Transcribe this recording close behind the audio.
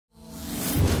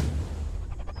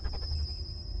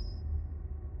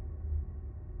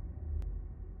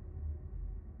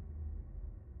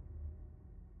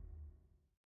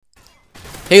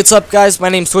Hey, what's up guys, my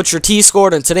name's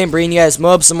T-Scored, and today I'm bringing you guys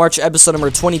MOABs in March episode number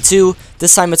 22.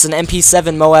 This time it's an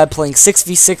MP7 MOAB playing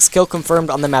 6v6 kill confirmed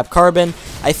on the map Carbon.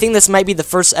 I think this might be the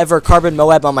first ever Carbon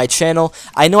MOAB on my channel.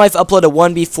 I know I've uploaded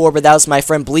one before, but that was my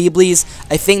friend Bleeblees.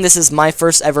 I think this is my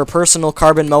first ever personal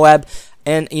Carbon MOAB.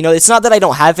 And, you know, it's not that I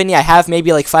don't have any. I have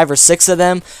maybe like 5 or 6 of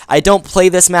them. I don't play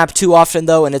this map too often,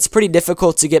 though, and it's pretty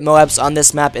difficult to get MOABs on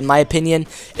this map, in my opinion.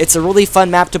 It's a really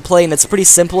fun map to play, and it's pretty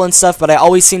simple and stuff, but I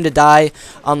always seem to die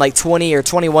on like 20 or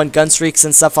 21 gun streaks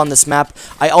and stuff on this map.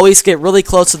 I always get really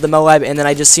close to the MOAB, and then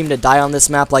I just seem to die on this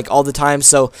map like all the time.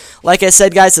 So, like I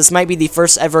said, guys, this might be the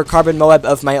first ever Carbon MOAB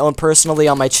of my own personally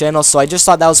on my channel, so I just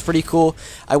thought that was pretty cool.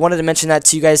 I wanted to mention that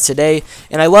to you guys today,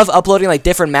 and I love uploading like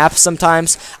different maps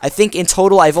sometimes. I think in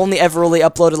total I've only ever really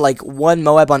uploaded like one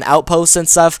MOAB on Outposts and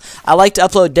stuff. I like to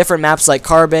upload different maps like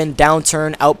Carbon,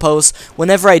 Downturn, Outpost.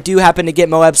 Whenever I do happen to get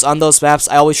MOABs on those maps,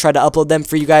 I always try to upload them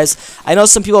for you guys. I know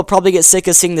some people probably get sick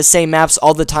of seeing the same maps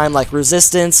all the time, like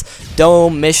Resistance,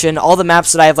 Dome, Mission, all the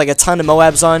maps that I have like a ton of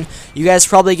MOABs on. You guys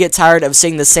probably get tired of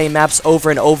seeing the same maps over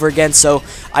and over again, so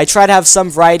I try to have some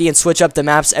variety and switch up the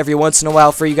maps every once in a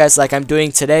while for you guys, like I'm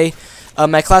doing today.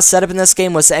 My class setup in this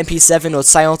game was the MP7 with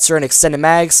Silencer and Extended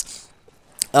Mags.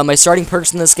 My starting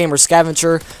perks in this game were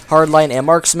Scavenger, Hardline, and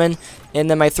Marksman. And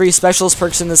then my 3 specialist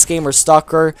perks in this game were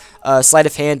Stalker, Sleight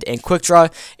of Hand, and Quick Draw.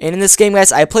 And in this game,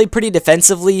 guys, I played pretty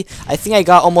defensively. I think I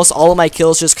got almost all of my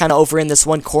kills just kind of over in this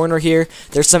one corner here.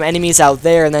 There's some enemies out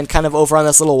there, and then kind of over on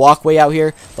this little walkway out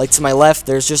here, like to my left.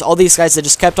 There's just all these guys that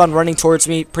just kept on running towards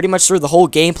me pretty much through the whole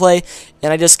gameplay.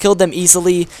 And I just killed them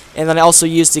easily. And then I also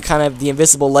used the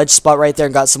invisible ledge spot right there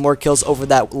and got some more kills over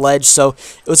that ledge. So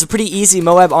it was a pretty easy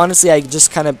MOAB. Honestly, I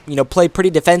just kind of, played pretty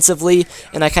defensively.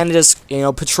 And I kind of just,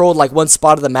 patrolled like one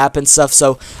spot of the map and stuff.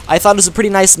 So I thought it was a pretty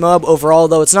nice MOAB overall,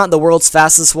 though. It's not the world's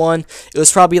fastest one. It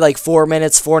was probably like 4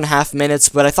 minutes, 4.5 minutes.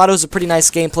 But I thought it was a pretty nice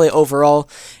gameplay overall.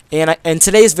 And in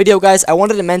today's video, guys, I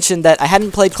wanted to mention that I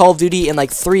hadn't played Call of Duty in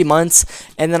like 3 months,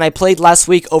 and then I played last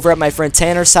week over at my friend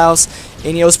Tanner's house,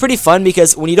 and it was pretty fun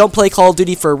because when you don't play Call of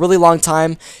Duty for a really long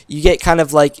time, you get kind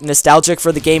of like nostalgic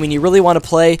for the game, and you really want to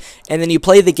play, and then you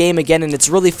play the game again, and it's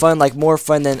really fun, like more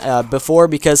fun than before,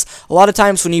 because a lot of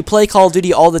times when you play Call of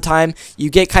Duty all the time, you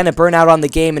get kind of burnt out on the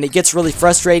game, and it gets really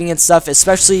frustrating and stuff,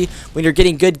 especially when you're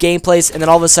getting good gameplays, and then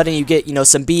all of a sudden you get,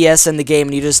 some BS in the game,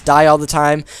 and you just die all the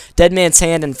time, Dead Man's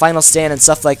Hand, and Final Stand and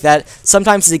stuff like that.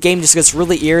 Sometimes the game just gets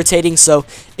really irritating, so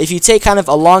if you take kind of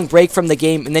a long break from the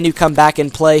game and then you come back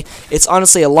and play, it's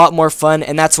honestly a lot more fun,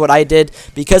 and that's what I did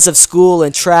because of school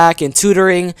and track and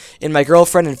tutoring and my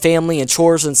girlfriend and family and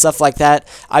chores and stuff like that.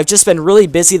 I've just been really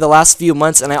busy the last few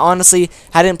months, and I honestly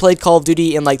hadn't played Call of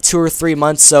Duty in like 2 or 3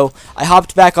 months, so I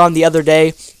hopped back on the other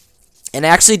day. And I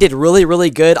actually did really, really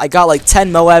good. I got like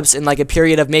 10 MOABs in like a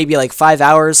period of maybe like 5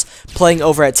 hours playing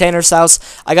over at Tanner's house.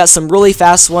 I got some really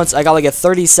fast ones. I got like a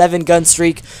 37 gun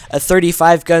streak, a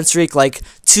 35 gun streak, like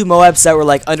 2 MOABs that were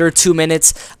like under 2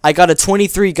 minutes. I got a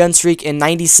 23 gun streak in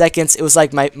 90 seconds. It was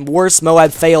like my worst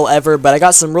MOAB fail ever, but I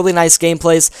got some really nice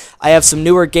gameplays. I have some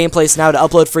newer gameplays now to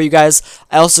upload for you guys.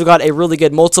 I also got a really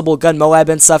good multiple gun MOAB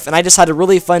and stuff, and I just had a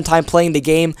really fun time playing the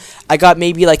game. I got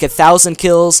maybe like 1,000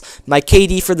 kills. My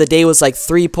KD for the day was like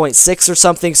 3.6 or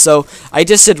something, so I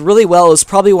just did really well. It was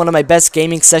probably one of my best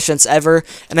gaming sessions ever.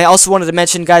 And I also wanted to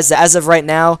mention, guys, that as of right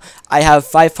now, I have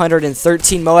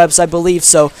 513 MOABs, I believe,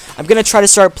 so I'm going to try to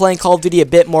start playing Call of Duty a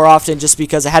bit more often just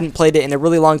because I hadn't played it in a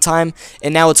really long time,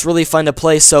 and now it's really fun to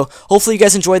play. So hopefully you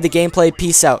guys enjoyed the gameplay.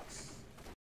 Peace out.